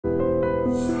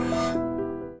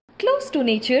Close to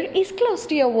nature is close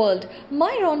to your world.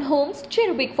 Myron Homes,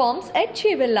 Cherubic Farms at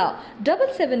Chevilla,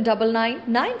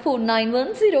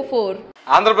 7799949104.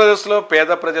 ఆంధ్రప్రదేశ్లో పేద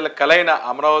ప్రజల కలైన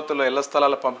అమరావతిలో ఇళ్ల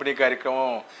స్థలాల పంపిణీ కార్యక్రమం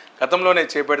గతంలోనే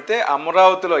చేపడితే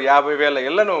అమరావతిలో 50,000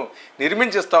 ఇళ్లను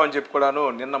నిర్మించిస్తామని చెప్పి కూడాను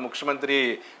నిన్న ముఖ్యమంత్రి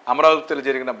అమరావతిలో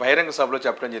జరిగిన బహిరంగ సభలో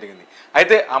చెప్పడం జరిగింది.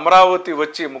 అయితే అమరావతి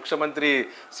వచ్చి ముఖ్యమంత్రి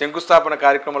శంకుస్థాపన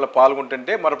కార్యక్రమంలో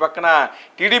పాల్గొంటుంటే మరోపక్కన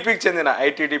టీడీపీకి చెందిన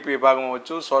ఐటీడీపీ విభాగం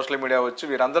వచ్చు, సోషల్ మీడియా వచ్చు,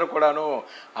 వీరందరూ కూడాను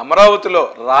అమరావతిలో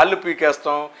రాళ్ళు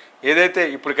పీకేస్తాం, ఏదైతే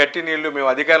ఇప్పుడు కట్టి నీళ్లు మేము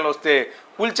అధికారంలో వస్తే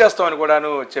కూల్చేస్తామని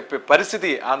కూడాను చెప్పే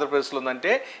పరిస్థితి ఆంధ్రప్రదేశ్లో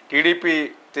ఉందంటే టీడీపీ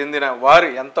చెందిన వారు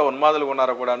ఎంత ఉన్మాదులుగా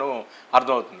ఉన్నారో కూడాను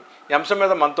అర్థమవుతుంది. ఈ అంశం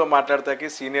మీద మనతో మాట్లాడతాకి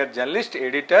senior journalist,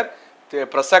 editor,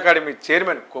 press academy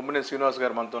chairman Kommineni Srinivas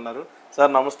గారు మనతో ఉన్నారు.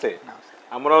 సార్ నమస్తే.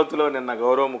 అమరావతిలో నిన్న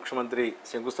గౌరవ ముఖ్యమంత్రి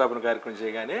శంకుస్థాపన కార్యక్రమం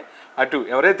చేయగానే అటు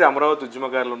ఎవరైతే అమరావతి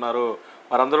ఉద్యమకారులు ఉన్నారో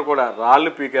వారందరూ కూడా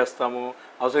రాళ్ళు పీకేస్తాము,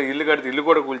 అవసరం ఇల్లు కడితే ఇల్లు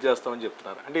కూడా కూల్చేస్తామని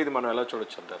చెప్తున్నారు. అంటే ఇది మనం ఎలా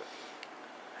చూడొచ్చు అంటారు?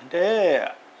 అంటే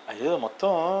అదేదో మొత్తం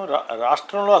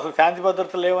రాష్ట్రంలో అసలు శాంతి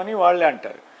భద్రతలు లేవని వాళ్ళే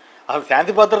అంటారు. అసలు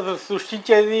శాంతి భద్రతలు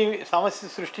సమస్య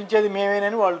సృష్టించేది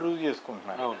మేమేనని వాళ్ళు రుజువు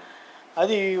చేసుకుంటున్నారు.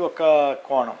 అది ఒక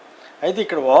కోణం. అయితే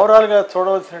ఇక్కడ ఓవరాల్గా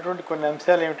చూడవలసినటువంటి కొన్ని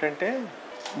అంశాలు ఏమిటంటే,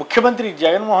 ముఖ్యమంత్రి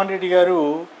జగన్మోహన్ రెడ్డి గారు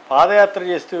పాదయాత్ర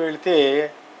చేస్తూ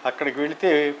అక్కడికి వెళితే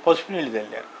పసుపు నీళ్ళు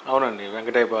చల్లారు. అవునండి,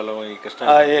 వెంకటాయపాలెం ఈ కృష్ణ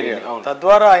ఏరియా.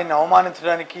 తద్వారా ఆయన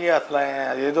అవమానించడానికి అసలు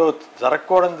అదేదో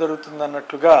జరగకూడదు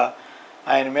జరుగుతుందన్నట్లుగా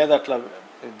ఆయన మీద అట్లా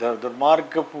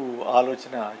దుర్మార్గపు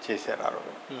ఆలోచన చేశారు ఆ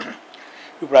రోజు.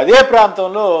 ఇప్పుడు అదే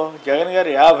ప్రాంతంలో జగన్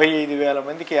గారు 55,000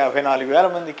 మందికి 54,000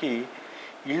 మందికి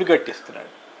ఇళ్ళు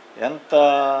కట్టిస్తున్నాడు. ఎంత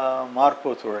మార్పు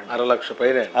చూడండి,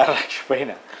 6,00,000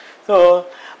 పైన. సో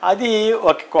అది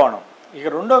ఒక కోణం. ఇక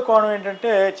రెండో కోణం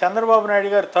ఏంటంటే, చంద్రబాబు నాయుడు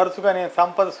గారు తరచుగా నేను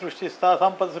సంపద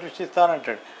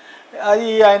సృష్టిస్తానంటాడు. అది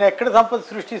ఆయన ఎక్కడ సంపద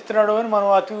సృష్టిస్తున్నాడో అని మనం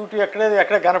అటు ఇటు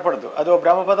ఎక్కడ కనపడదు. అది ఒక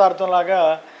బ్రహ్మ పదార్థం లాగా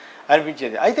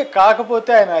అనిపించేది. అయితే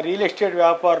కాకపోతే ఆయన రియల్ ఎస్టేట్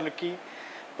వ్యాపారులకి,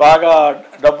 బాగా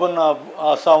డబ్బున్న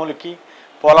ఆసాములకి,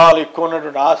 పొలాలు ఎక్కువ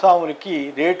ఉన్నటువంటి ఆసాములకి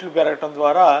రేట్లు పెరగటం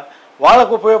ద్వారా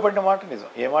వాళ్ళకు ఉపయోగపడిన మాట నిజం.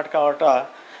 ఏ మాట కాబట్టి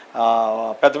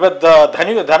పెద్ద పెద్ద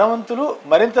ధనవంతులు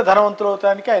మరింత ధనవంతులు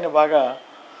అవటానికి ఆయన బాగా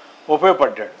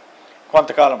ఉపయోగపడ్డాడు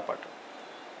కొంతకాలం పాటు.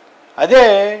 అదే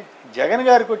జగన్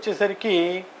గారికి వచ్చేసరికి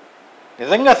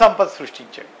నిజంగా సంపద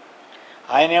సృష్టించాడు.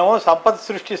 ఆయనేమో సంపద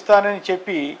సృష్టిస్తానని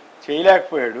చెప్పి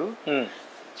చేయలేకపోయాడు.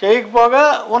 చేయకపోగా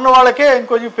ఉన్న వాళ్ళకే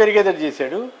ఇంకొంచెం పెరిగేదట్టు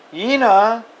చేశాడు. ఈయన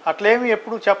అట్లేమి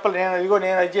ఎప్పుడు చెప్పలే,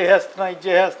 నేను అది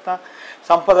చేసేస్తున్నా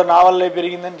సంపద నా వల్లే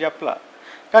పెరిగిందని చెప్పలా.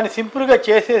 కానీ సింపుల్గా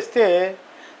చేసేస్తే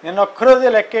నిన్న ఒక్కరోజే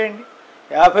లెక్కేయండి,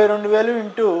 52,000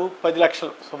 ఇంటూ 10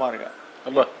 లక్షలు సుమారుగా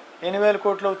 8,000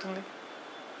 కోట్లు అవుతుంది.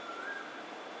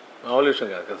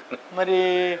 మరి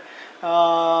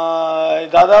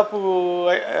దాదాపు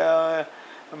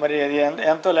మరి అది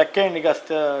ఎంతో లెక్కేయండి కాస్త.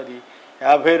 అది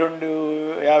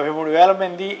 53,000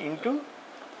 మంది ఇంటూ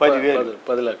 10,000,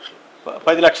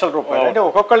 10 లక్షల రూపాయలు. అంటే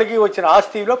ఒక్కొక్కరికి వచ్చిన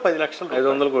ఆస్తిలో 10 లక్షలు,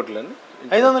 500 కోట్లు అండి.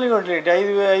 500 కోట్లు ఏంటి,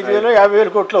 5,000 50,000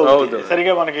 కోట్లు అవుతుంది.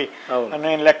 సరిగా మనకి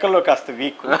నేను లెక్కల్లో కాస్త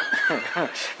వీక్,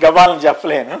 గబాలను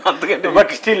చెప్పలేను.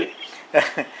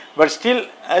 బట్ స్టిల్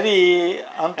అది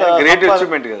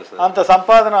అంత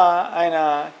సంపాదన ఆయన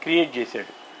క్రియేట్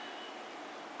చేశాడు.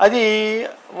 అది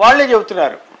వాళ్ళే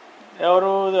చెబుతున్నారు,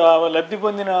 ఎవరు లబ్ధి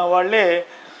పొందిన వాళ్ళే,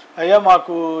 అయ్యా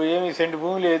మాకు ఏమీ సెంటు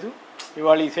భూమి లేదు,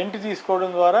 ఇవాళ ఈ సెంటు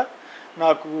తీసుకోవడం ద్వారా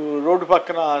నాకు రోడ్డు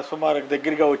పక్కన సుమారు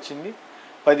దగ్గరగా వచ్చింది,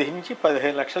 10 నుంచి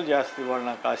 15 లక్షలు చేస్తుంది ఇవాళ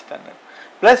నాకు ఆస్తి అన్నారు.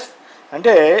 ప్లస్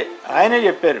అంటే ఆయనే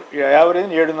చెప్పారు, యావరేజ్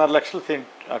 7.5 లక్షలు సెంట్,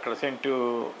 అక్కడ సెంటు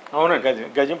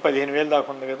గజం 15,000 దాకా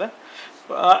ఉంది కదా.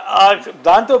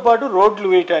 దాంతోపాటు రోడ్లు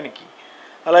వేయటానికి,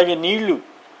 అలాగే నీళ్లు,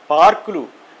 పార్కులు,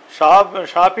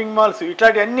 షాపింగ్ మాల్స్,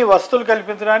 ఇట్లాంటి అన్ని వస్తువులు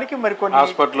కల్పించడానికి మరికొన్ని.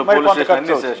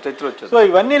 సో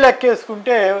ఇవన్నీ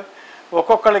లెక్కేసుకుంటే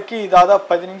ఒక్కొక్కరికి దాదాపు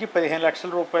 10 నుంచి 15 లక్షల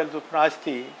రూపాయల చొప్పున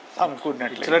ఆస్తి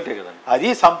సమకూరినట్లే కదా. అది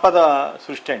సంపద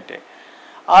సృష్టి అంటే.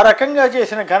 ఆ రకంగా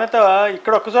చేసిన ఘనత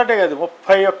ఇక్కడ ఒక్కచోటే కాదు,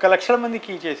 31 లక్షల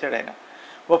మందికి చేశాడు ఆయన.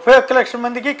 31 లక్షల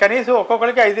మందికి కనీసం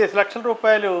ఒక్కొక్కరికి 5 లక్షల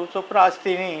రూపాయలు చొప్పున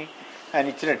ఆస్తిని ఆయన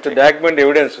ఇచ్చినట్టు డాక్యుమెంట్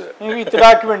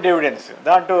ఎవిడెన్స్,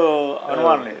 దాంట్లో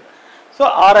అనుమానం లేదు. సో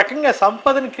ఆ రకంగా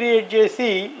సంపదను క్రియేట్ చేసి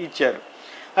ఇచ్చారు.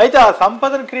 అయితే ఆ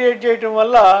సంపదను క్రియేట్ చేయటం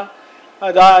వల్ల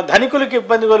ధనికులకు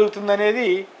ఇబ్బంది కలుగుతుందనేది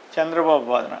చంద్రబాబు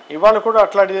వాదన. ఇవాళ కూడా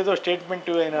అట్లాంటిది ఏదో స్టేట్మెంట్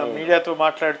ఆయన మీడియాతో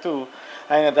మాట్లాడుతూ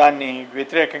ఆయన దాన్ని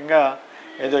వ్యతిరేకంగా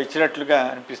ఏదో ఇచ్చినట్లుగా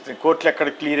అనిపిస్తుంది. కోర్టులు ఎక్కడ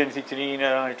క్లియరెన్స్ ఇచ్చి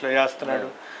ఇట్లా చేస్తున్నాడు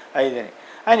అయిదని.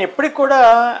 ఆయన ఎప్పటికి కూడా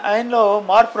ఆయనలో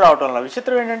మార్పు రావడంలో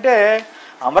విచిత్రం ఏంటంటే,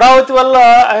 అమరావతి వల్ల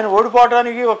ఆయన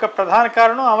ఓడిపోవడానికి ఒక ప్రధాన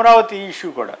కారణం అమరావతి ఇష్యూ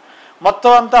కూడా.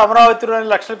 మొత్తం అంతా అమరావతిలోని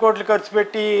లక్షల కోట్లు ఖర్చు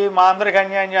పెట్టి మా అందరికి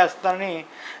అన్యాయం చేస్తానని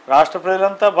రాష్ట్ర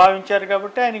ప్రజలంతా భావించారు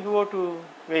కాబట్టి ఆయనకి ఓటు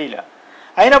వేయలే.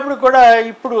 అయినప్పుడు కూడా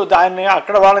ఇప్పుడు దాన్ని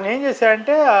అక్కడ వాళ్ళని ఏం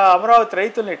చేశాడంటే అమరావతి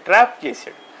రైతుల్ని ట్రాప్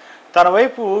చేశాడు. తన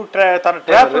వైపు తన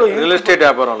ట్రాప్లో రియల్ ఎస్టేట్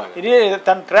వ్యాపారం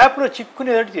తన ట్రాప్లో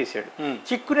చిక్కునేదట్టు చేశాడు.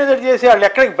 చిక్కునేదట్టు చేసి వాళ్ళు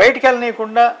ఎక్కడికి బయటకు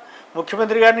వెళ్ళనీయకుండా,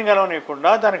 ముఖ్యమంత్రి గారిని కలవనీయకుండా,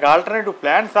 దానికి ఆల్టర్నేటివ్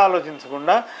ప్లాన్స్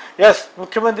ఆలోచించకుండా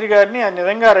ముఖ్యమంత్రి గారిని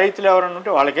నిజంగా రైతులు ఎవరన్నా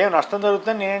ఉంటే వాళ్ళకేం నష్టం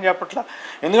జరుగుతుందని నేనేం చెప్పట్లా.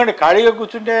 ఎందుకంటే ఖాళీగా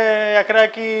కూర్చుంటే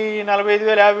ఎకరాకి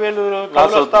 45,000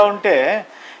 50,000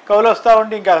 కౌలు వస్తూ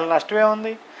ఉంటే ఇంకా అసలు నష్టమే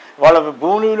ఉంది. వాళ్ళ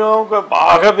భూములు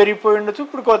బాగా పెరిగిపోయి ఉండొచ్చు,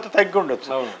 ఇప్పుడు కొంత తగ్గి ఉండొచ్చు.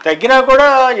 తగ్గినా కూడా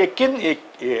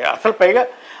అసలు పైగా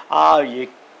ఆ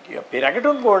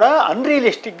పెరగడం కూడా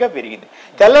అన్రియలిస్టిక్గా పెరిగింది.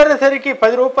 తెల్లారేసరికి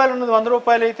 10 రూపాయలు ఉన్నది 100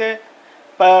 రూపాయలు అయితే,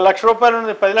 1,00,000 రూపాయలు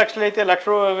ఉన్నది 10 లక్షలు అయితే,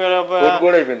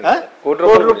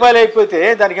 కోటి రూపాయలు అయిపోతే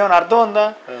దానికి ఏమైనా అర్థం ఉందా?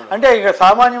 అంటే ఇక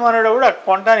సామాన్య మానవుడు కూడా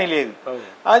కొనడానికి లేదు.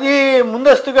 అది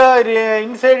ముందస్తుగా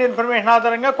ఇన్సైడ్ ఇన్ఫర్మేషన్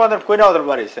ఆధారంగా కొందరు కొని అవతల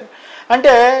పారేశారు.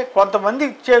 అంటే కొంతమంది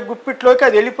గుప్పిట్లోకి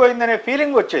అది వెళ్ళిపోయిందనే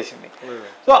ఫీలింగ్ వచ్చేసింది.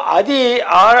 సో అది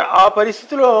ఆ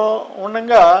పరిస్థితిలో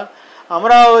ఉండగా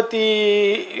అమరావతి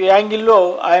యాంగిల్లో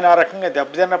ఆయన ఆ రకంగా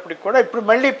దెబ్బతిన్నప్పటికి కూడా ఇప్పుడు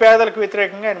మళ్ళీ పేదలకు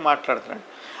వ్యతిరేకంగా ఆయన మాట్లాడుతున్నాడు.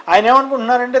 ఆయన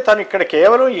ఏమనుకుంటున్నారంటే తను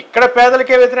ఇక్కడ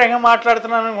పేదలకే వ్యతిరేకంగా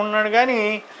మాట్లాడుతున్నాను అనుకుంటున్నాడు, కానీ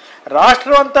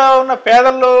రాష్ట్రం అంతా ఉన్న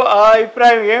పేదల్లో ఆ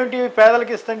అభిప్రాయం ఏమిటి,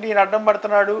 పేదలకు ఇస్తుంటే ఈయన అడ్డం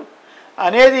పడుతున్నాడు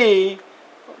అనేది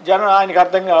జనానికి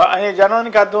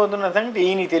అర్థమవుతున్న సంగతి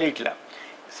ఈయన తెలియట్లా.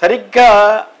 సరిగ్గా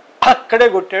అక్కడే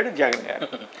కొట్టాడు జగన్ గారు.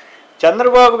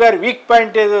 చంద్రబాబు గారి వీక్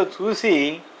పాయింట్ ఏదో చూసి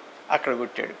అక్కడ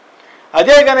కొట్టాడు.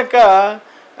 అదే కనుక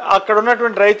అక్కడ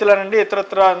ఉన్నటువంటి రైతులనండి,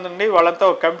 ఇతరత్ర అండి, వాళ్ళంతా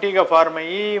ఒక కమిటీగా ఫార్మ్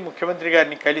అయ్యి ముఖ్యమంత్రి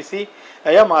గారిని కలిసి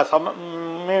అయ్యా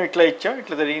మేము ఇట్లా ఇచ్చాం,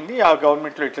 ఇట్లా జరిగింది, ఆ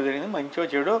గవర్నమెంట్లో ఇట్లా జరిగింది, మంచో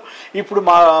చెడో, ఇప్పుడు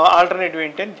మా ఆల్టర్నేటివ్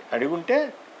ఏంటి అని అడుగుంటే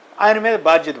ఆయన మీద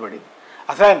బాధ్యత పడింది.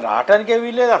 అసలు ఆయన రావడానికే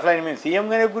వీల్లేదు, అసలు ఆయన మేము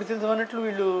సీఎంగానే గుర్తించమన్నట్లు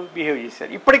వీళ్ళు బిహేవ్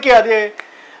చేశారు. ఇప్పటికీ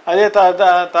అదే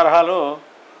తరహాలో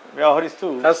వ్యవహరిస్తూ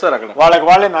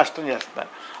వాళ్ళే నష్టం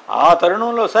చేస్తున్నారు. ఆ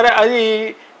తరుణంలో సరే అది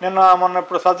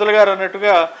మొన్నప్పుడు సజ్జల గారు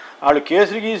అన్నట్టుగా వాళ్ళు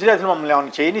కేసులు అసలు మమ్మల్ని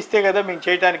ఏమైనా చేయనిస్తే కదా మేము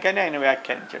చేయడానికని ఆయన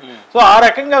వ్యాఖ్యానించాడు. సో ఆ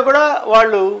రకంగా కూడా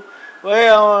వాళ్ళు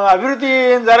అభివృద్ధి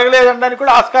ఏం జరగలేదనడానికి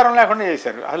కూడా ఆస్కారం లేకుండా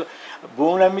చేశారు. అసలు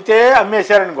భూములు అమ్మితే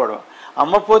అమ్మేశారని గొడవ,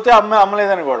 అమ్మకపోతే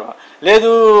అమ్మలేదని గొడవ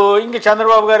లేదు. ఇంక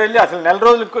చంద్రబాబు గారు వెళ్ళి అసలు నెల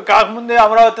రోజులు కాకముందే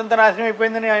అమరావతి అంతా నాశనం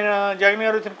అయిపోయిందని ఆయన జగన్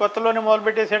గారు వచ్చిన కొత్తలోనే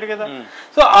మొదలుపెట్టేశాడు కదా.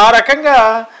 సో ఆ రకంగా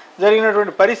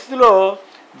జరిగినటువంటి పరిస్థితిలో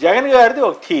జగన్ గారిది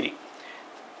ఒక థీరీ,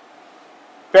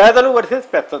 పేదలు వర్సెస్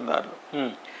పెత్తందారులు.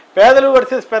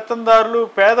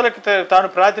 పేదలకు తాను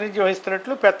ప్రాతినిధ్యం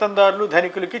వహిస్తున్నట్లు, పెత్తందారులు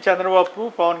ధనికులకి చంద్రబాబు,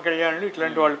 పవన్ కళ్యాణ్లు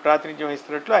ఇట్లాంటి వాళ్ళు ప్రాతినిధ్యం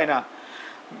వహిస్తున్నట్లు ఆయన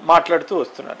మాట్లాడుతూ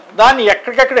వస్తున్నారు. దాన్ని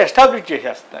ఎక్కడికక్కడ ఎస్టాబ్లిష్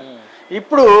చేసేస్తున్నారు.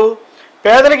 ఇప్పుడు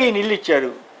పేదలకి ఇల్లు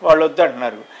ఇచ్చారు, వాళ్ళు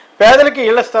వద్దంటున్నారు. పేదలకి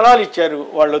ఇళ్ల స్థలాలు ఇచ్చారు,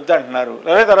 వాళ్ళు వద్దంటున్నారు.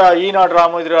 లేదా ఈనాడు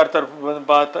రామోజీ గారి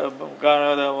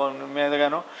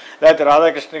మీదగానో లేకపోతే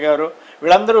రాధాకృష్ణ గారు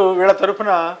వీళ్ళ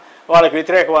తరఫున వాళ్ళకి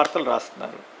వ్యతిరేక వార్తలు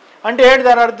రాస్తున్నారు. అంటే ఏంటి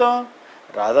దాని అర్థం?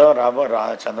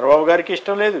 చంద్రబాబు గారికి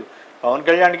ఇష్టం లేదు, పవన్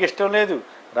కళ్యాణ్కి ఇష్టం లేదు,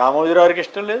 రామోజీ గారికి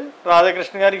ఇష్టం లేదు,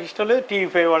 రాధాకృష్ణ గారికి ఇష్టం లేదు,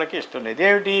 టీవీ5 వాళ్ళకి ఇష్టం లేదు.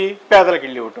 ఏమిటి? పేదలకు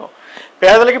ఇల్లు ఇవ్వటం,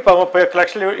 పేదలకి 30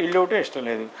 లక్షలు ఇల్లు ఇవ్వటం ఇష్టం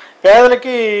లేదు,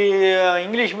 పేదలకి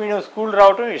ఇంగ్లీష్ మీడియం స్కూల్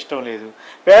రావటం ఇష్టం లేదు,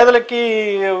 పేదలకి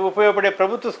ఉపయోగపడే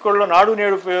ప్రభుత్వ స్కూల్లో నాడు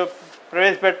నేడు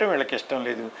ప్రవేశపెట్టడం వీళ్ళకి ఇష్టం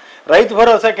లేదు, రైతు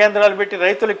భరోసా కేంద్రాలు పెట్టి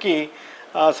రైతులకి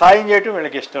సాయం చేయటం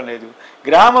వీళ్ళకి ఇష్టం లేదు,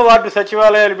 గ్రామ వార్డు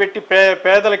సచివాలయాలు పెట్టి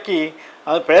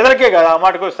పేదలకే కాదు ఆ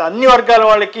మాటకు వస్తే అన్ని వర్గాల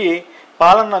వాళ్ళకి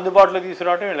పాలన అందుబాటులో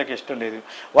తీసుకురావడం వీళ్ళకి ఇష్టం లేదు,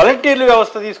 వాలంటీర్ల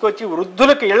వ్యవస్థ తీసుకొచ్చి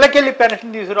వృద్ధులకు ఇళ్లకెళ్ళి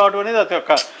పెన్షన్ తీసుకురావడం అనేది అది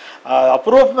ఒక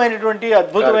అపురూపమైనటువంటి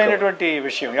అద్భుతమైనటువంటి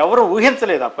విషయం. ఎవరు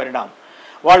ఊహించలేదు ఆ పరిణామం.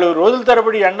 వాళ్ళు రోజుల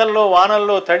తరబడి ఎండల్లో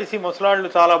వానల్లో తడిసి ముసలాళ్ళు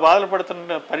చాలా బాధలు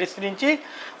పడుతున్న పరిస్థితి నుంచి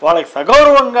వాళ్ళకి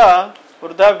సగౌరవంగా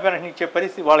వృద్ధాప్య పెన్షన్ ఇచ్చే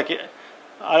పరిస్థితి వాళ్ళకి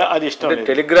అది ఇష్టం లేదు.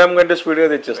 టెలిగ్రామ్ కంటే స్పీడ్గా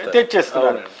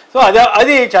తెచ్చేస్తున్నారు. సో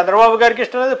అది చంద్రబాబు గారికి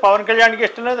ఇష్టం లేదు, పవన్ కళ్యాణ్కి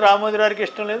ఇష్టం లేదు, రామోజీ గారికి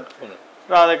ఇష్టం లేదు,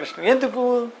 రాధాకృష్ణ. ఎందుకు?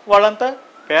 వాళ్ళంతా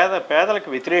పేదలకు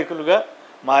వ్యతిరేకులుగా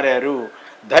మారారు,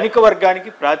 ధనిక వర్గానికి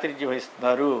ప్రాతినిధ్యం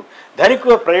వహిస్తున్నారు, ధనిక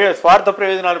స్వార్థ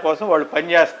ప్రయోజనాల కోసం వాళ్ళు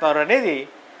పనిచేస్తున్నారు అనేది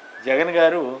జగన్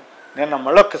గారు నిన్న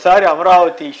మళ్ళొక్కసారి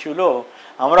అమరావతి ఇష్యూలో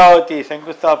అమరావతి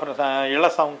ఇళ్ల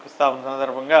శంకుస్థాపన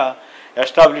సందర్భంగా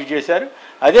ఎస్టాబ్లిష్ చేశారు.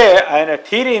 అదే ఆయన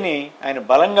థీరీని ఆయన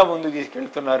బలంగా ముందుకు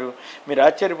తీసుకెళ్తున్నారు. మీరు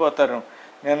ఆశ్చర్యపోతారు.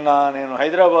 నేను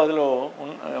హైదరాబాద్లో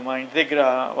మా ఇంటి దగ్గర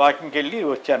వాకింగ్కి వెళ్ళి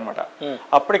వచ్చానమాట.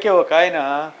 అప్పటికే ఒక ఆయన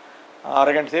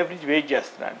అరగంట సేపు నుంచి వెయిట్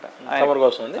చేస్తున్నాడంట.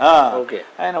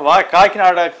 ఆయన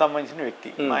కాకినాడకు సంబంధించిన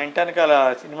వ్యక్తి. మా ఇంటి వెనకాల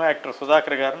సినిమా యాక్టర్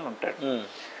సుధాకర్ గారు ఉంటాడు.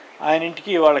 ఆయన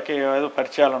ఇంటికి వాళ్ళకి ఏదో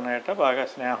పరిచయాలు ఉన్నాయట, బాగా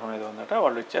స్నేహం ఏదో ఉందట.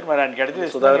 వాళ్ళు వచ్చారు. మరి ఆయనకి అడిగితే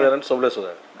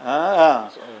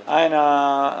ఆయన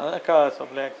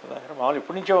సుధాకర్ మామూలు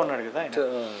ఇప్పటి నుంచో ఉన్నాడు కదా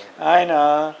ఆయన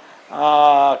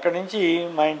అక్కడి నుంచి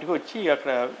మా ఇంటికి వచ్చి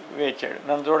అక్కడ వేచాడు.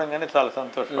 నన్ను చూడంగానే చాలా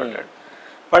సంతోషపడ్డాడు.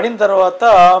 పడిన తర్వాత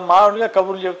మామూలుగా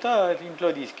కబుర్లు చెప్తా ఇంట్లో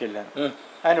తీసుకెళ్ళాను.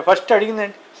 ఆయన ఫస్ట్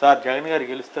అడిగిందంటే, సార్ జగన్ గారు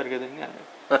గెలుస్తారు కదండి అన్నాడు.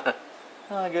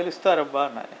 గెలుస్తారబ్బా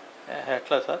అన్నాను.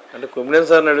 ఎట్లా సార్ అంటే కొమ్మినేని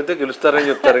సార్ని అడిగితే గెలుస్తారని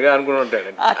చెప్తారుగా అనుకుని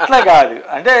ఉంటాడు. అట్లా కాదు,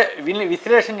 అంటే వీళ్ళని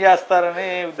విశ్లేషణ చేస్తారనే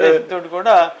ఉద్దేశంతో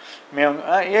కూడా మేము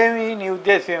ఏమి నీ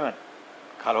ఉద్దేశం ఏమని,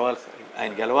 కలవాలి సార్,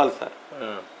 ఆయన గెలవాలి సార్,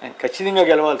 ఆయన ఖచ్చితంగా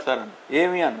గెలవాలి సార్ అన్న.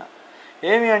 ఏమి అన్న,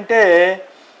 ఏమి అంటే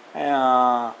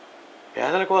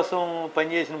పేదల కోసం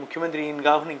పనిచేసిన ముఖ్యమంత్రి ఈయన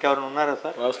కాకుండా ఇంకెవరైనా ఉన్నారా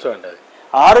సార్? వాస్తవం అది.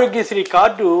 ఆరోగ్యశ్రీ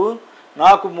కార్డు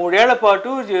నాకు 3 ఏళ్ల పాటు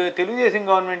తెలుగుదేశం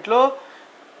గవర్నమెంట్లో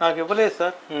నాకు ఇవ్వలేదు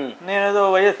సార్. నేనేదో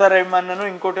వైఎస్ఆర్ అభిమానో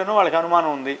ఇంకోటనో వాళ్ళకి అనుమానం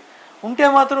ఉంది. ఉంటే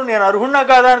మాత్రం నేను అర్హున్నా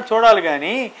కాదా అని చూడాలి,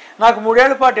 కానీ నాకు 3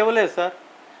 ఏళ్ల పాటు ఇవ్వలేదు సార్.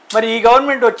 మరి ఈ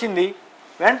గవర్నమెంట్ వచ్చింది,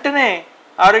 వెంటనే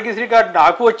ఆరోగ్యశ్రీ కార్డు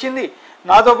నాకు వచ్చింది,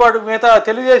 నాతో పాటు మిగతా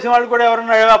తెలుగుదేశం వాళ్ళు కూడా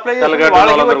ఎవరన్నా అప్లై చేసి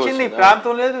వాళ్ళకి వచ్చింది.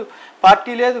 ప్రాంతం లేదు,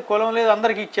 పార్టీ లేదు, కులం లేదు,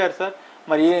 అందరికీ ఇచ్చారు సార్.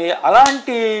 మరి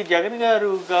అలాంటి జగన్ గారు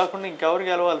కాకుండా ఇంకెవరు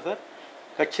గెలవాలి సార్?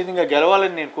 ఖచ్చితంగా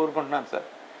గెలవాలని నేను కోరుకుంటున్నాను సార్.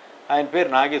 ఆయన పేరు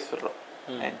నాగేశ్వరరావు,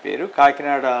 ఆయన పేరు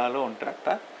కాకినాడలో ఉంటారట.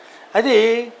 అది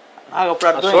నాకు అప్పుడు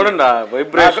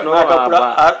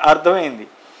అర్థమైంది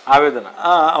ఆవేదన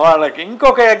వాళ్ళకి.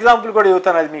 ఇంకొక ఎగ్జాంపుల్ కూడా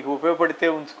చెబుతాను, అది మీకు ఉపయోగపడితే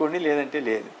ఉంచుకోండి, లేదంటే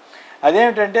లేదు.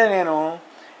 అదేమిటంటే నేను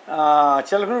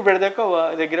చిలకలూరుపేట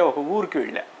దగ్గర ఒక ఊరికి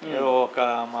వెళ్ళా. ఒక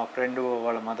మా ఫ్రెండ్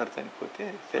వాళ్ళ మదర్ చనిపోతే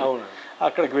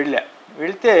అక్కడికి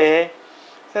వెళ్తే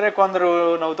సరే కొందరు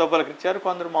నవ్వుతో పలకరించారు,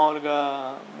 కొందరు మామూలుగా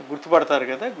గుర్తుపడతారు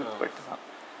కదా, గుర్తుపెట్టినా.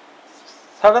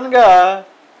 సడన్గా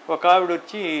ఒక ఆవిడ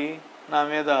వచ్చి నా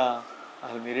మీద,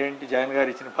 అసలు మీరేంటి జగన్ గారు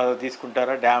ఇచ్చిన పదవి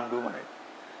తీసుకుంటారా, డ్యామ్ డూమ్ అనేది,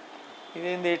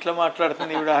 ఇదేంది ఇట్లా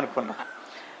మాట్లాడుతుంది ఈవిడ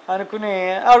అనుకుని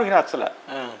ఆవిడకి నచ్చల.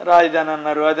 రాజధాని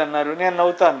అన్నారు, అది అన్నారు. నేను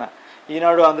నవ్వుతా అన్నా,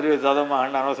 ఈనాడు అందరూ చదవమా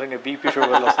అండి, అనవసరంగా బీపీ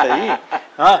షుగర్లు వస్తాయి,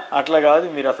 అట్లా కాదు,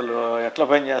 మీరు అసలు ఎట్లా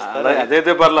పని చేస్తారు,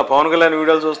 అదైతే పర్లా పవన్ కళ్యాణ్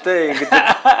వీడియోలు చూస్తే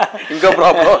ఇంకా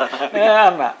ప్రాబ్లం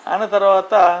అన్న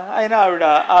తర్వాత అయినా ఆవిడ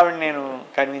నేను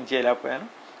కన్విన్స్ చేయలేకపోయాను.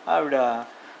 ఆవిడ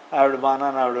ఆవిడ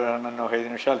నన్ను 5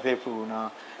 నిమిషాల సేపు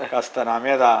కాస్త నా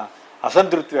మీద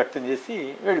అసంతృప్తి వ్యక్తం చేసి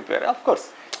వెళ్ళిపోయారు. అఫ్కోర్స్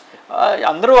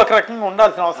అందరూ ఒక రకంగా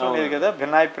ఉండాల్సిన అవసరం లేదు కదా,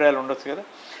 భిన్నాభిప్రాయాలు ఉండొచ్చు కదా.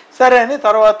 సరే అని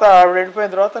తర్వాత ఆవిడ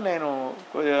వెళ్ళిపోయిన తర్వాత నేను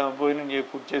భోజనం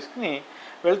పూర్తి చేసుకుని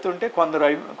వెళ్తుంటే కొందరు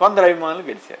అభిమానులు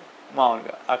గెలిచారు.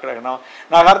 మామూలుగా అక్కడ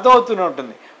నాకు అర్థమవుతూనే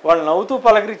ఉంటుంది, వాళ్ళు నవ్వుతూ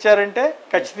పలకరించారంటే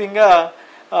ఖచ్చితంగా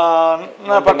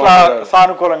నా పట్ల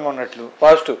సానుకూలంగా ఉన్నట్లు,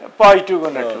 పాజిటివ్గా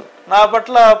ఉన్నట్లు. నా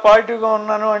పట్ల పాజిటివ్గా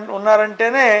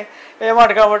ఉన్నారంటేనే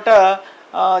ఏమాట కాబట్టి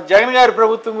జగన్ గారి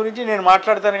ప్రభుత్వం గురించి నేను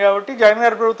మాట్లాడతాను కాబట్టి జగన్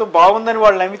గారి ప్రభుత్వం బాగుందని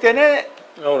వాళ్ళు నమ్మితేనే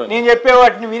నేను చెప్పే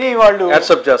వాటిని విని వాళ్ళు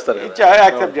యాక్సెప్ట్ చేస్తారు.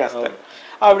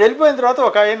 ఆవిడ వెళ్ళిపోయిన తర్వాత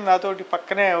ఒక ఆయన నాతోటి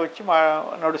పక్కనే వచ్చి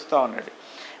నడుస్తూ ఉన్నాడు,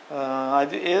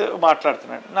 అది ఏదో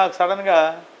మాట్లాడుతున్నాడు. నాకు సడన్గా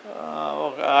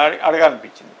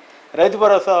అడగాలనిపించింది, రైతు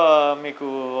భరోసా మీకు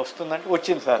వస్తుందంటే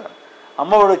వచ్చింది సార్,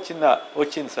 అమ్మఒడి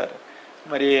వచ్చింది సార్,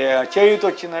 మరి చేయూత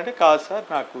వచ్చిందంటే కాదు సార్,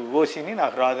 నాకు ఓసీని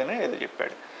నాకు రాదని ఏదో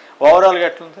చెప్పాడు. ఓవరాల్గా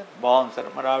ఎట్లుంది సార్? బాగుంది సార్.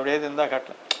 మరి ఆవిడ ఏది ఇందాక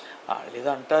అట్లా వాళ్ళు ఏదో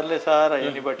అంటారులే సార్,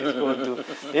 అవన్నీ పట్టించుకోవద్దు.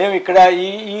 ఏమి ఇక్కడ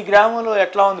ఈ గ్రామంలో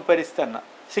ఎట్లా ఉంది పరిస్థితి అన్న,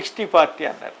 60 పార్టీ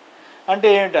అన్నారు. అంటే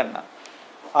ఏమిటన్నా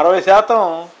 60%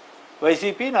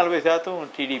 వైసీపీ, 40%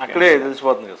 టీడీపీ. అక్కడే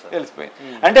తెలిసిపోతుంది కదా సార్. తెలిసిపోయింది.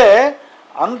 అంటే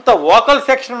అంత వోకల్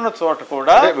సెక్షన్ ఉన్న చోట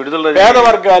కూడా పేద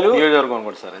వర్గాలు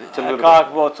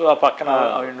కాకపోవచ్చు, ఆ పక్కన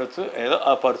ఉండొచ్చు, ఏదో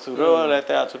ఆ పరుసూరు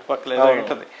లేకపోతే ఆ చుట్టుపక్కల ఏదో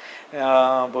ఉంటుంది,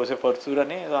 బహుశా పరుసూరు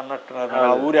అని ఏదో అన్నట్టున్నారు.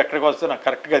 ఆ ఊరు ఎక్కడికి వస్తుందో నాకు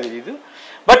కరెక్ట్గా తెలియదు.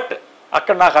 బట్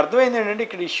అక్కడ నాకు అర్థమైంది ఏంటంటే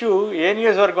ఇక్కడ ఇష్యూ ఏ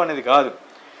నియోజకవర్గం అనేది కాదు,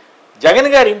 జగన్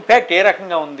గారి ఇంపాక్ట్ ఏ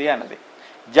రకంగా ఉంది అన్నది.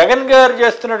 జగన్ గారు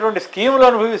చేస్తున్నటువంటి స్కీములు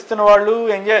అనుభవిస్తున్న వాళ్ళు,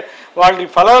 వాళ్ళ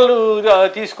ఫలాలు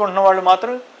తీసుకుంటున్న వాళ్ళు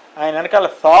మాత్రం ఆయన వెనకాల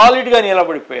సాలిడ్గా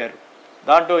నిలబడిపోయారు.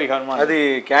 దాంట్లో ఇక అనుమానం, అది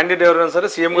క్యాండిడేట్ ఎవరైనా సరే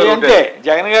సీఎం అంతే.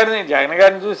 జగన్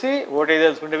గారిని చూసి ఓటే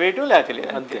తెలుసుకుంటే వేయటం లేకపోతే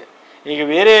లేదు, అంతే. ఇక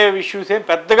వేరే ఇష్యూస్ ఏం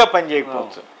పెద్దగా పని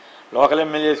చేయకపోవచ్చు. లోకల్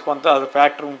ఎమ్మెల్యేస్ కొంత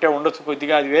ఫ్యాక్టర్ ఉంటే ఉండొచ్చు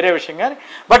కొద్దిగా, అది వేరే విషయం. కానీ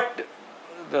బట్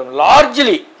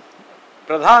లార్జ్లీ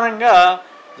ప్రధానంగా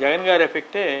జగన్ గారి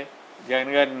ఎఫెక్టే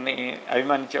జగన్ గారిని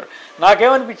అభిమానించేవాడు.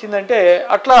 నాకేమనిపించిందంటే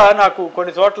అట్లా నాకు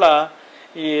కొన్ని చోట్ల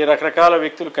ఈ రకరకాల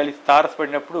వ్యక్తులు కలిసి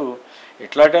తారసపడినప్పుడు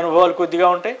ఇట్లాంటి అనుభవాలు కొద్దిగా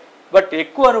ఉంటాయి. బట్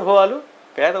ఎక్కువ అనుభవాలు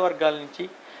పేద వర్గాల నుంచి,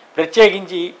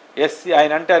 ప్రత్యేకించి ఎస్సీ,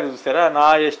 ఆయన అంటారు చూసారా, నా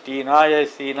ఎస్టీ, నా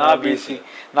ఎస్సీ, నా బీసీ,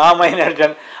 నా మైనారిటీ,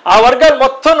 ఆ వర్గాలు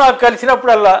మొత్తం నాకు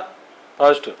కలిసినప్పుడల్లా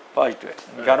పాజిటివ్,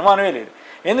 ఇంకా అనుమానమే లేదు.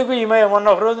 ఎందుకు మొన్న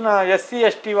ఒక రోజున ఎస్సీ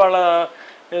ఎస్టీ వాళ్ళ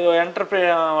ఏదో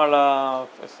వాళ్ళ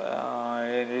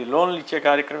లోన్లు ఇచ్చే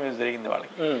కార్యక్రమం ఏదో జరిగింది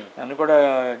వాళ్ళకి. నన్ను కూడా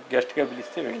గెస్ట్గా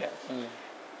పిలిస్తే వెళ్ళాను.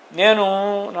 నేను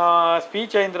నా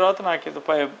స్పీచ్ అయిన తర్వాత నాకు ఏదో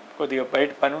కొద్దిగా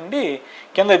బయట పని ఉండి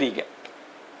కింద దిగా.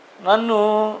 నన్ను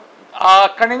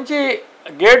అక్కడి నుంచి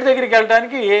గేట్ దగ్గరికి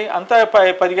వెళ్ళడానికి అంతా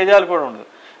 10 గజాలు కూడా ఉండదు,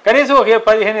 కనీసం ఒక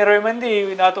 15-20 మంది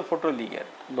నాతో ఫోటోలు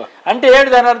దిగారు. అంటే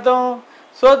ఏంటి దాని అర్థం?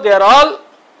 So they are all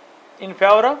in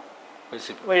favour of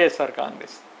YSR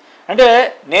Congress. అంటే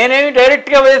నేనేమి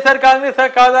డైరెక్ట్గా వైఎస్ఆర్ కాంగ్రెస్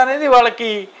కాదా అనేది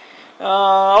వాళ్ళకి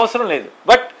అవసరం లేదు.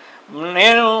 బట్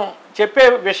నేను చెప్పే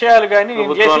విషయాలు కానీ,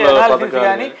 నేను చేసే అనాలిసిస్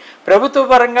కానీ, ప్రభుత్వ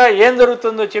పరంగా ఏం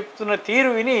జరుగుతుందో చెప్తున్న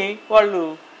తీరు విని వాళ్ళు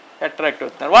అట్రాక్ట్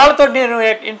అవుతున్నారు. వాళ్ళతో నేను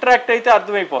ఇంటరాక్ట్ అయితే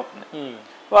అర్థమైపోతుంది.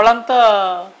 వాళ్ళంతా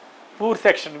poor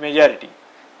section majority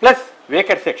plus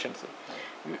weaker sections,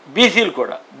 బీసీలు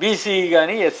కూడా, బీసీ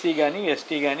కానీ ఎస్సీ కానీ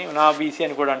ఎస్టీ కానీ, నా బీసీ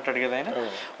అని కూడా అంటాడు కదా ఆయన,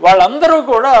 వాళ్ళందరూ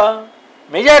కూడా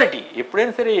మెజారిటీ.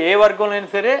 ఎప్పుడైనా సరే ఏ వర్గంలో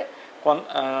అయినా సరే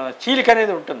చీలిక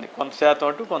అనేది ఉంటుంది, కొంత శాతం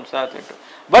అటు కొంత శాతం ఇటు.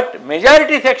 బట్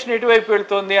మెజారిటీ సెక్షన్ ఎటువైపు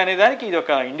వెళుతుంది అనే దానికి ఇది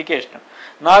ఒక ఇండికేషన్.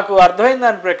 నాకు అర్థమైన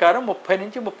దాని ప్రకారం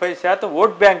 30-35%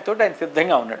 ఓట్ బ్యాంక్ తోటి ఆయన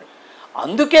సిద్ధంగా ఉన్నాడు.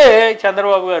 అందుకే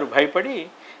చంద్రబాబు గారు భయపడి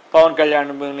పవన్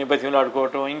కళ్యాణ్ని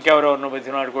బతిమలాడుకోవటం, ఇంకెవరెవరినో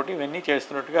బతిమలాడుకోవటం, ఇవన్నీ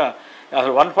చేస్తున్నట్టుగా.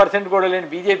 అసలు 1% కూడా లేని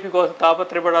బీజేపీ కోసం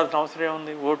తాపత్రయపడాల్సిన అవసరం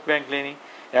ఏముంది? ఓట్ బ్యాంక్ లేని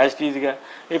యాజిటీజ్గా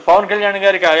ఈ పవన్ కళ్యాణ్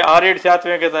గారికి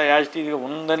 6-7% కదా యాజిటీజ్గా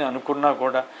ఉందని అనుకున్నా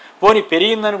కూడా, పోనీ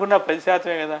పెరిగిందనుకున్నా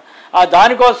 10% కదా.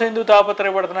 దానికోసం ఎందుకు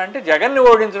తాపత్రయపడుతున్నా అంటే జగన్ని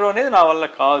ఓడించడం అనేది నా వల్ల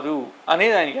కాదు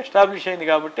అనేది ఆయనకి ఎస్టాబ్లిష్ అయింది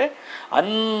కాబట్టి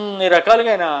అన్ని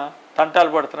రకాలుగా ఆయన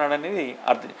తంటాలు పడుతున్నాడు అనేది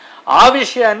అర్థం. ఆ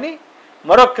విషయాన్ని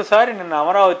మరొక్కసారి నిన్న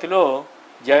అమరావతిలో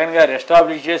జగన్ గారు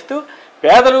ఎస్టాబ్లిష్ చేస్తూ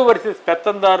పేదలు వర్సెస్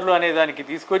పెత్తందారులు అనే దానికి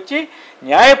తీసుకొచ్చి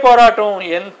న్యాయ పోరాటం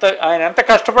ఆయన ఎంత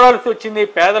కష్టపడాల్సి వచ్చింది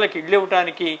పేదలకు ఇళ్ళు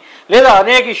ఇవ్వటానికి, లేదా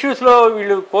అనేక ఇష్యూస్లో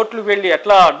వీళ్ళు కోర్టులకు వెళ్ళి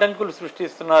ఎట్లా అడ్డంకులు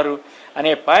సృష్టిస్తున్నారు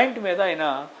అనే పాయింట్ మీద ఆయన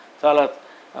చాలా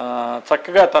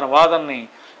చక్కగా తన వాదనని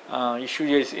ఇష్యూ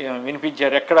చేసి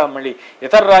వినిపించారు. ఎక్కడ మళ్ళీ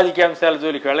ఇతర రాజకీయ అంశాల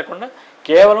జోలికి వెళ్లకుండా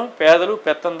కేవలం పేదలు,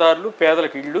 పెత్తందారులు,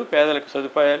 పేదలకు ఇళ్ళు, పేదలకు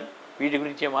సదుపాయాలు, వీటి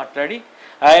గురించే మాట్లాడి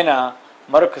ఆయన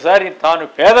మరొకసారి తాను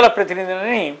పేదల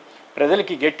ప్రతినిధిని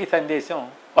ప్రజలకి గట్టి సందేశం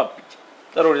పంపించారు.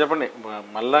 సార్ ఒకటి చెప్పండి,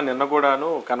 మళ్ళా నిన్న కూడాను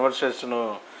కన్వర్సేషన్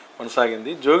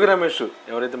కొనసాగింది. జోగి రమేష్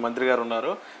ఎవరైతే మంత్రి గారు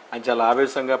ఉన్నారో ఆయన చాలా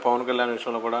ఆవేశంగా పవన్ కళ్యాణ్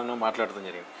విషయంలో కూడాను మాట్లాడటం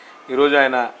జరిగింది. ఈరోజు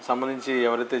ఆయన సంబంధించి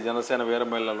ఎవరైతే జనసేన వీర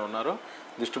మహిళలు ఉన్నారో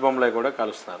దిష్టిబొమ్మలై కూడా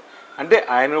కలుస్తున్నారు. అంటే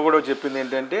ఆయన కూడా చెప్పింది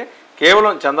ఏంటంటే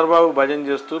కేవలం చంద్రబాబు భజన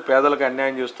చేస్తూ పేదలకు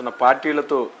అన్యాయం చేస్తున్న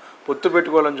పార్టీలతో పొత్తు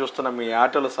పెట్టుకోవాలని చూస్తున్న మీ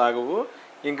ఆటలు సాగవు,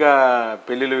 ఇంకా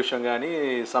పెళ్ళిళ్ళ విషయం కానీ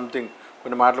సంథింగ్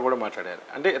కొన్ని మాటలు కూడా మాట్లాడారు.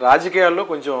 అంటే రాజకీయాల్లో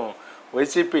కొంచెం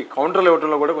వైసీపీ కౌంటర్లు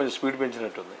ఇవ్వడంలో కూడా కొంచెం స్పీడ్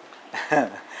పెంచినట్టుంది.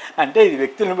 అంటే ఇది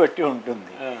వ్యక్తులను బట్టి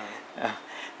ఉంటుంది.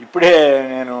 ఇప్పుడే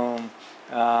నేను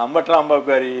అంబటి రాంబాబు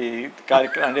గారి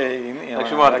కార్యక్రమం అంటే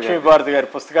లక్ష్మీభారతి గారి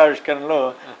పుస్తకావిష్కరణలో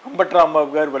అంబటి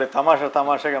రాంబాబు గారు భలే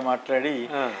తమాషాగా మాట్లాడి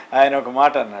ఆయన ఒక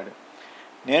మాట అన్నాడు,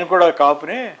 నేను కూడా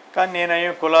కాపునే, కానీ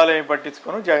నేనేం కులాలు ఏం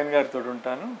పట్టించుకోను, జగన్ గారితో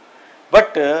ఉంటాను.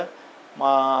 బట్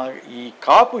మా ఈ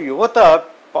కాపు యువత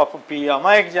పాపం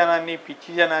అమాయక జనాన్ని,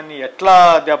 పిచ్చి జనాన్ని ఎట్లా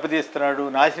దెబ్బతీస్తున్నాడు,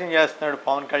 నాశనం చేస్తున్నాడు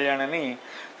పవన్ కళ్యాణ్ అని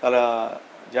చాలా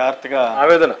జాగ్రత్తగా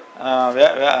ఆవేదన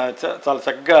చాలా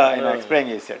చక్కగా ఆయన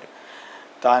ఎక్స్ప్లెయిన్ చేశాడు.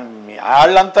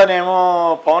 వాళ్ళంతానేమో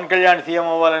పవన్ కళ్యాణ్ సీఎం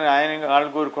అవ్వాలని వాళ్ళు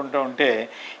కోరుకుంటూ ఉంటే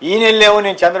ఈయనెళ్ళేమో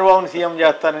నేను చంద్రబాబుని సీఎం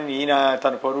చేస్తానని ఈయన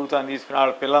తన పరువు తాను తీసుకుని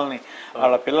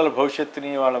వాళ్ళ పిల్లల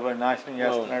భవిష్యత్తుని వాళ్ళ నాశనం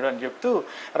చేస్తున్నాడు అని చెప్తూ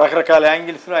రకరకాల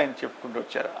యాంగిల్స్లో ఆయన చెప్పుకుంటూ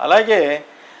వచ్చారు. అలాగే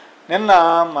నిన్న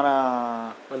మన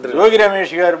జోగి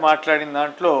రమేష్ గారు మాట్లాడిన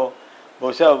దాంట్లో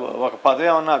బహుశా ఒక పదవి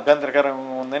ఏమన్నా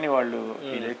అభ్యంతరకరంగా ఉందని వాళ్ళు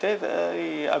వీలైతే ఈ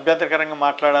అభ్యంతరకరంగా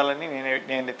మాట్లాడాలని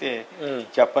నేనైతే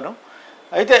చెప్పను.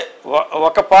 అయితే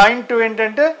ఒక పాయింట్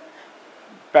ఏంటంటే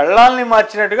పెళ్ళాలని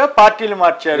మార్చినట్టుగా పార్టీలు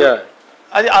మార్చారు.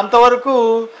 అది అంతవరకు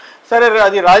సరే,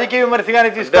 అది రాజకీయ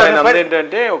విమర్శగానే తీసుకోవాలి.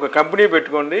 ఏంటంటే ఒక కంపెనీ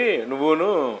పెట్టుకోండి, నువ్వును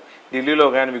ఢిల్లీలో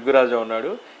ఒక ఆయన విగ్గురాజా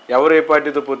ఉన్నాడు, ఎవరు ఏ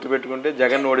పార్టీతో పొత్తు పెట్టుకుంటే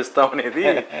జగన్ ఓడిస్తాం అనేది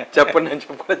చెప్పండి అని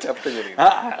చెప్పడం జరిగింది.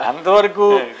 అంతవరకు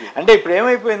అంటే ఇప్పుడు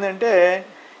ఏమైపోయిందంటే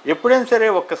ఎప్పుడైనా సరే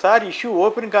ఒక్కసారి ఇష్యూ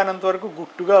ఓపెన్ కానంత వరకు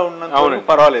గుట్టుగా ఉన్నంత వరకు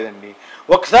పర్వాలేదండి.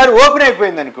 ఒకసారి ఓపెన్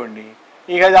అయిపోయింది అనుకోండి,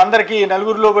 ఇక అది అందరికీ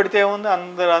నలుగురిలో పడితే ఉంది,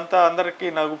 అందరికీ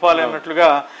నగుపాలి అన్నట్లుగా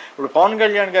ఇప్పుడు పవన్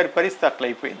కళ్యాణ్ గారి పరిస్థితి అట్లా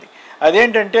అయిపోయింది.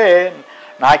 అదేంటంటే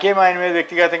నాకేం ఆయన మీద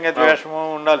వ్యక్తిగతంగా ద్వేషము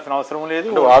ఉండాల్సిన అవసరం లేదు,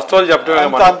 వాస్తవాలు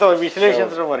చెప్పడం అంత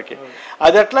విశ్లేషించడం వరకే.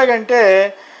 అది ఎట్లాగంటే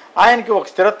ఆయనకి ఒక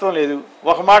స్థిరత్వం లేదు,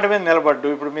 ఒక మాట మీద నిలబడ్డు.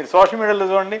 ఇప్పుడు మీరు సోషల్ మీడియాలో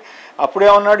చూడండి,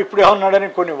 అప్పుడేమన్నాడు ఇప్పుడేమన్నాడు అని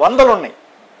కొన్ని వందలు ఉన్నాయి.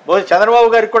 బహుశా చంద్రబాబు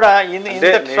గారికి కూడా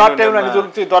షార్ట్ టైంలో అని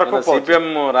దొరకకపోతే సిపిఎం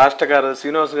రాష్ట్ర కార్యదర్శి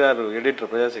శ్రీనివాస్ గారు ఎడిటర్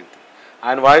ప్రజాశక్తి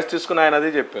ఆయన వాయిస్ తీసుకుని ఆయన అదే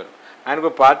చెప్పారు, ఆయనకు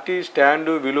పార్టీ స్టాండ్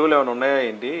విలువలు ఏమైనా ఉన్నాయా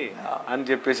ఏంటి అని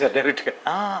చెప్పేసారు డైరెక్ట్గా.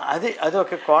 అది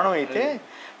ఒక కోణం అయితే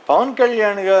పవన్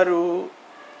కళ్యాణ్ గారు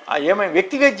ఏమైనా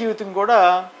వ్యక్తిగత జీవితం కూడా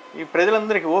ఈ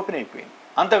ప్రజలందరికీ ఓపెన్ అయిపోయింది.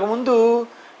 అంతకుముందు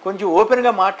కొంచెం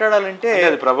ఓపెన్గా మాట్లాడాలంటే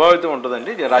అది ప్రభావితం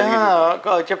ఉంటుందండి.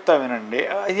 చెప్తా వినండి.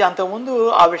 ఇది అంతకుముందు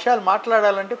ఆ విషయాలు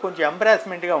మాట్లాడాలంటే కొంచెం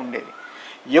ఎంబ్రాస్మెంట్గా ఉండేది.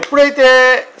 ఎప్పుడైతే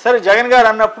సరే జగన్ గారు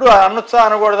అన్నప్పుడు అనొచ్చా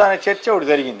అనకూడదా అనే చర్చ ఒకటి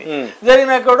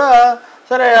జరిగినా కూడా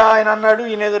సరే ఆయన అన్నాడు,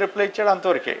 ఈయన ఏదో రిప్లై ఇచ్చాడు,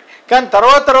 అంతవరకే. కానీ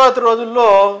తర్వాత రోజుల్లో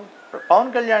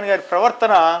పవన్ కళ్యాణ్ గారి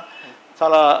ప్రవర్తన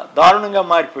చాలా దారుణంగా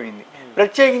మారిపోయింది.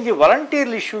 ప్రత్యేకించి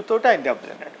వాలంటీర్ల ఇష్యూతో ఆయన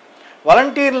దెబ్బతిన్నాడు.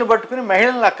 వాలంటీర్లను పట్టుకుని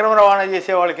మహిళలను అక్రమ రవాణా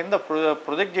చేసే వాళ్ళ కింద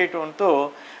ప్రొజెక్ట్ చేయడంతో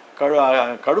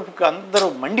కడుపుకి అందరూ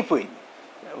మండిపోయింది.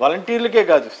 వాలంటీర్లకే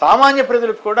కాదు, సామాన్య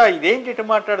ప్రజలకు కూడా ఇదేంటి ఇటు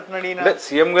మాట్లాడుతున్నాడు ఈయన,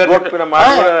 సీఎం గారు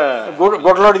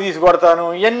గొడ్లోడి తీసి కొడతాను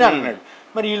ఇవన్నీ అన్నాడు.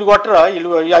 మరి వీళ్ళు కొట్టరా? వీళ్ళు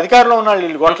అధికారంలో ఉన్న వాళ్ళు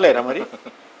వీళ్ళు కొట్టలేరా? మరి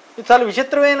ఇది చాలా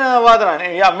విచిత్రమైన వాదన.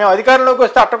 మేము అధికారంలోకి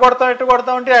వస్తే అట్ట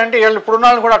కొడతాం అంటే వీళ్ళు ఇప్పుడున్న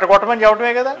వాళ్ళని కూడా అట్ట కొట్టమని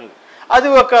చెప్పడమే కదా. అది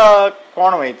ఒక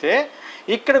కోణం అయితే,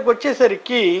 ఇక్కడికి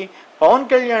వచ్చేసరికి పవన్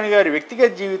కళ్యాణ్ గారి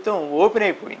వ్యక్తిగత జీవితం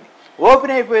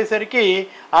ఓపెన్ అయిపోయేసరికి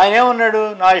ఆయన ఏమన్నాడు,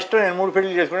 నా ఇష్టం, నేను 3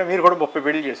 పెళ్లి చేసుకున్నా, మీరు కూడా 30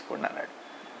 పెళ్లి చేసుకోండి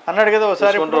అన్నాడు కదా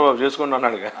ఒకసారి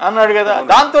అన్నాడు కదా.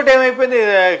 దాంతో ఏమైపోయింది,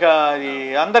 అది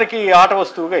అందరికీ ఆట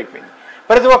వస్తువుగా అయిపోయింది.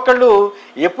 ప్రతి ఒక్కళ్ళు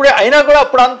అయినా కూడా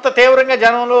అప్పుడు అంత తీవ్రంగా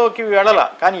జనంలోకి వెళ్ళాల.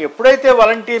 కానీ ఎప్పుడైతే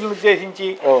వాలంటీర్లు ఉద్దేశించి,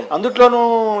 అందులోనూ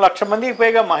 1,00,000 మందికి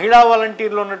పైగా మహిళా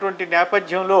వాలంటీర్లు ఉన్నటువంటి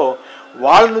నేపథ్యంలో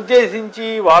వాళ్ళని ఉద్దేశించి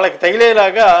వాళ్ళకి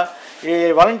తగిలేలాగా ఈ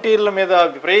వాలంటీర్ల మీద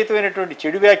విపరీతమైనటువంటి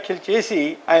చెడు వ్యాఖ్యలు చేసి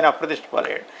ఆయన అప్రతిష్ట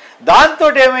పాలయ్యాడు. దాంతో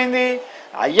ఏమైంది,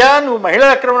 అయ్యా నువ్వు మహిళల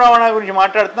అక్రమ రవాణా గురించి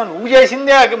మాట్లాడుతున్నావు, నువ్వు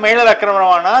చేసిందే మహిళల అక్రమ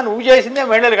రవాణా, నువ్వు చేసిందే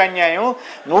మహిళలకు అన్యాయం,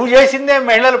 నువ్వు చేసిందే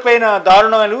మహిళలపైన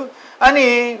దారుణాలు అని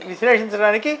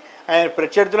విశ్లేషించడానికి ఆయన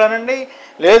ప్రత్యర్థులనండి,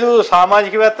 లేదు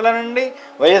సామాజికవేత్తలనండి,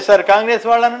 వైఎస్ఆర్ కాంగ్రెస్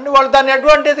వాళ్ళనండి, వాళ్ళు దాన్ని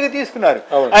అడ్వాంటేజ్గా తీసుకున్నారు.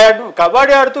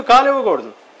 కబడ్డీ ఆడుతూ కాలు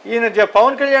ఇవ్వకూడదు. ఈయన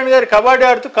పవన్ కళ్యాణ్ గారు కబడ్డీ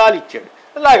ఆడుతూ కాలు ఇచ్చాడు,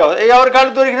 ఎవరి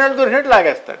కాళ్ళు దొరికినట్టు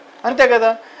లాగేస్తారు, అంతే కదా,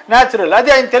 న్యాచురల్. అది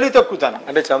ఆయన తెలివి తక్కువతాను.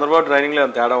 అంటే చంద్రబాబు ట్రైనింగ్ లో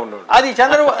తేడా ఉండదు. అది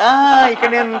ఇక్కడ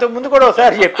నేను ఇంత ముందు కూడా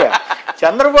ఒకసారి చెప్పాను,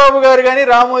 చంద్రబాబు గారు కానీ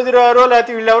రామోజీరావు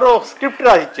లేకపోతే వీళ్ళెవరో ఒక స్క్రిప్ట్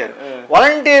రాసిచ్చారు,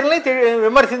 వాలంటీర్ని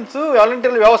విమర్శించు,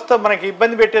 వాలంటీర్ల వ్యవస్థ మనకి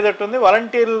ఇబ్బంది పెట్టేటట్టుంది,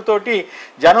 వాలంటీర్లతోటి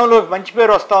జనంలోకి మంచి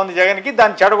పేరు వస్తా ఉంది జగన్కి,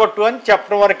 దాన్ని చెడగొట్టు అని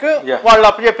చెప్పడం వరకు వాళ్ళు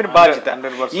అప్పచెప్పిన బాధ్యత.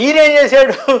 ఈయనేం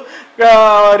చేశాడు,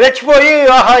 రెచ్చిపోయి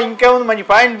ఆహా ఇంకేముంది మంచి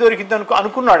పాయింట్ దొరికింది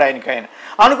అనుకున్నాడు. ఆయన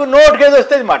అనుకున్న నోటికి ఏదో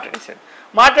వస్తే అది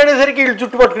మాట్లాడేసరికి వీళ్ళు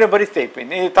జుట్టు పట్టుకునే పరిస్థితి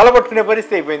అయిపోయింది, తల పట్టుకునే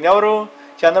పరిస్థితి అయిపోయింది. ఎవరు?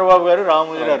 చంద్రబాబు గారు,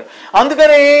 రామోజీ గారు.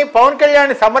 అందుకని పవన్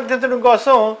కళ్యాణ్ సమర్థించడం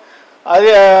కోసం అది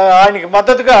ఆయనకి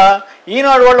మద్దతుగా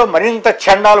ఈనాడు వాళ్ళు మరింత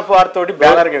చండాలపు వారితోటి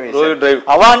బ్యానర్గా వేశారు.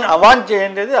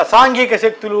 అవాంఛనీయ అసాంఘిక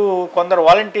శక్తులు కొందరు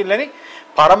వాలంటీర్లని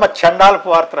పరమ చండాలపు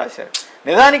వార్త రాశారు.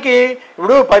 నిజానికి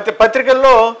ఇప్పుడు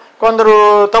పత్రికల్లో కొందరు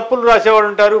తప్పులు రాసేవాడు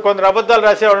ఉంటారు, కొందరు అబద్ధాలు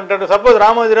రాసేవాడు ఉంటారు. సపోజ్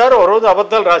రామోజీరావు ఒక రోజు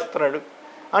అబద్ధాలు రాస్తున్నాడు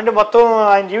అంటే మొత్తం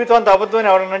ఆయన జీవితం అంతా అబద్ధం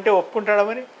ఎవరనంటే ఒప్పుకుంటాడా?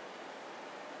 మరి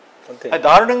అది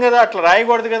దారుణం కదా, అట్లా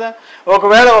రాయకూడదు కదా.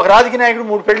 ఒకవేళ ఒక రాజకీయ నాయకుడు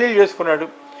 3 పెళ్లిళ్ళు చేసుకున్నాడు,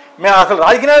 మేము అసలు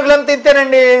రాజకీయ నాయకులు అంతా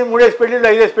ఇంతేనండి, 3 పెళ్లిళ్ళు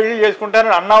 5 పెళ్లిళ్ళు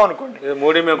చేసుకుంటారని అన్నాం అనుకోండి,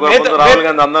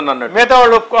 మిగతా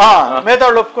వాళ్ళు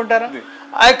ఒప్పుకుంటారా?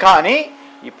 కానీ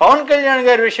ఈ పవన్ కళ్యాణ్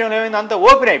గారి విషయంలో ఏమైంది, అంతా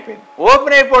ఓపెన్ అయిపోయింది.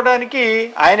 ఓపెన్ అయిపోవడానికి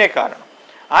ఆయనే కారణం.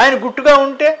 ఆయన గుట్టుగా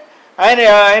ఉంటే,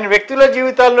 ఆయన వ్యక్తుల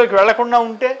జీవితాల్లోకి వెళ్లకుండా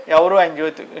ఉంటే ఎవరు ఆయన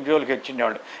జోలికి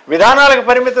వచ్చిండేవాళ్ళు. విధానాలకు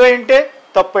పరిమితమై ఉంటే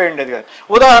తప్పు అయి ఉండేది కాదు.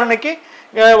 ఉదాహరణకి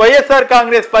వైఎస్ఆర్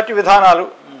కాంగ్రెస్ పార్టీ విధానాలు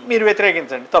మీరు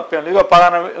వ్యతిరేకించండి, తప్పేం లేదు,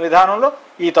 పలానా విధానంలో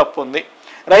ఈ తప్పు ఉంది.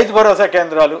 రైతు భరోసా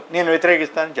కేంద్రాలు నేను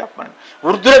వ్యతిరేకిస్తానని చెప్పండి.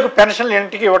 వృద్ధులకు పెన్షన్లు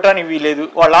ఇంటికి ఇవ్వడానికి వీలేదు,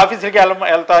 వాళ్ళ ఆఫీసులకి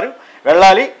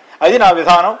వెళ్ళాలి, అది నా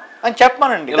విధానం అని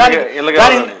చెప్పమనండి.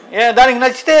 దానికి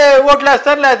నచ్చితే ఓట్లు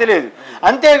వేస్తారు, లేకపోతే లేదు.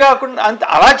 అంతేకాకుండా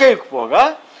అలా చేయకపోగా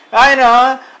ఆయన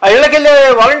ఇళ్ళకెళ్ళే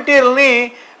వాలంటీర్లని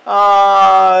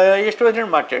ఇష్టం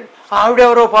వచ్చినట్టు మాట్లాడు.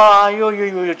 ఆవిడెవరో అయ్యో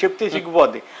చెప్తే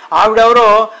సిగ్గుపోద్ది. ఆవిడెవరో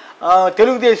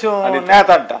తెలుగుదేశం నేత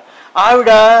అంట,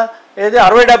 ఆవిడ ఏదో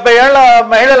 60-70 ఏళ్ళ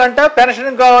మహిళలంట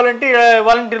పెన్షన్ కావాలంటే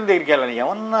వాలంటీర్ల దగ్గరికి వెళ్ళాలి.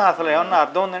 ఏమన్నా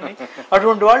అర్థం ఉందండి?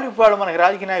 అటువంటి వాళ్ళు ఇప్పుడు మనకి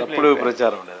రాజకీయ నాయకులు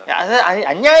ప్రచారం అదే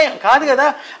అన్యాయం కాదు కదా.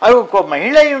 అవి ఒక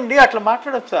మహిళ అయి ఉండి అట్లా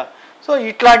మాట్లాడొచ్చా? సో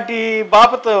ఇట్లాంటి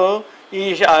బాపతో ఈ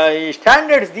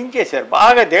స్టాండర్డ్స్ దించేశారు,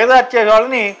 బాగా దిగదార్చే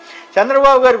వాళ్ళని.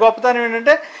 చంద్రబాబు గారి గొప్పతనం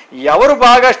ఏంటంటే ఎవరు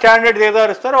బాగా స్టాండర్డ్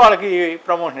దిగదారుస్తారో వాళ్ళకి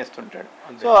ప్రమోషన్ ఇస్తుంటాడు.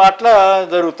 సో అట్లా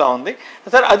జరుగుతూ ఉంది.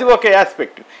 సరే, అది ఒక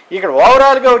ఆస్పెక్ట్. ఇక్కడ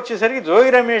ఓవరాల్గా వచ్చేసరికి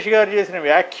జోగి రమేష్ గారు చేసిన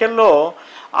వ్యాఖ్యల్లో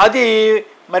అది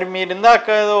మరి మీరు ఇందాక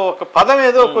ఏదో ఒక పదం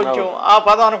ఏదో కొంచెం ఆ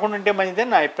పదం అనుకుంటుంటే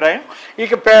మంచిదని నా అభిప్రాయం.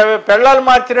 ఇక పెళ్ళాలు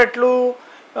మార్చినట్లు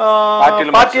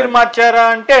పార్టీలు మార్చారా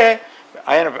అంటే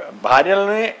ఆయన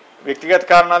భార్యలని వ్యక్తిగత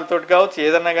కారణాలతో కావచ్చు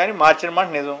ఏదన్నా కానీ మార్చిన మాట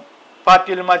నిజం,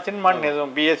 పార్టీలు మార్చిన మాట నిజం.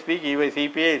 బీఎస్పీకి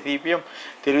సిపిఐ, సిపిఎం,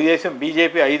 తెలుగుదేశం,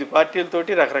 బీజేపీ 5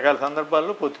 పార్టీలతోటి రకరకాల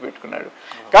సందర్భాల్లో పొత్తు పెట్టుకున్నాడు.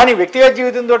 కానీ వ్యక్తిగత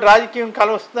జీవితంతో రాజకీయం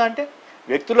కలవస్తుందా అంటే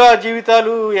వ్యక్తుల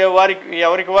జీవితాలు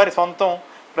ఎవరికి వారి సొంతం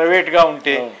ప్రైవేట్గా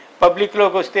ఉంటే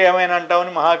పబ్లిక్లోకి వస్తే ఏమైనా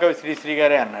అంటామని మహాకవి శ్రీశ్రీ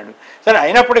గారే అన్నాడు. సరే,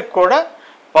 అయినప్పటికి కూడా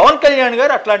పవన్ కళ్యాణ్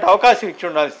గారు అట్లాంటి అవకాశం ఇచ్చి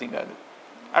ఉండాల్సింది కాదు.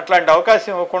 అట్లాంటి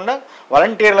అవకాశం ఇవ్వకుండా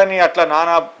వాలంటీర్లని అట్లా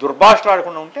నానా దుర్భాషలు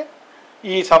ఆడకుండా ఉంటే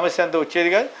ఈ సమస్య అంతా వచ్చేది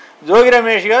కాదు. జోగి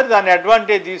రమేష్ గారు దాన్ని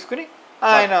అడ్వాంటేజ్ తీసుకుని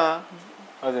ఆయన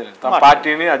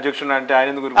పార్టీని అధ్యక్షుడు అంటే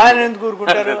ఆయన ఎందుకు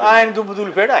ఊరుకుంటారు, ఆయన దుమ్ము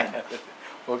దులిపాడు ఆయన.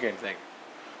 ఓకే అండి, థ్యాంక్ యూ.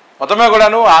 మొత్తమే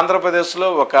కూడాను ఆంధ్రప్రదేశ్లో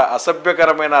ఒక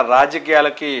అసభ్యకరమైన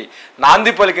రాజకీయాలకి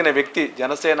నాంది పలికిన వ్యక్తి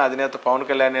జనసేన అధినేత పవన్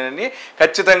కళ్యాణ్ అని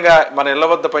ఖచ్చితంగా మన ఇళ్ల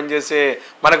వద్ద పనిచేసే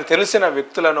మనకు తెలిసిన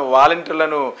వ్యక్తులను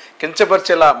వాలంటీర్లను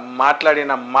కించపరిచేలా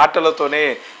మాట్లాడిన మాటలతోనే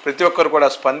ప్రతి ఒక్కరు కూడా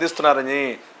స్పందిస్తున్నారని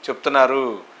చెప్తున్నారు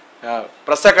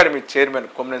press academy chairman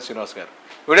Kommineni Srinivas గారు.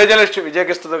 వీడియో జర్నలిస్ట్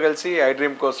విజయకృష్ణతో కలిసి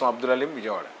iDream కోసం అబ్దుల్ అలీం,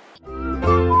 విజయవాడ.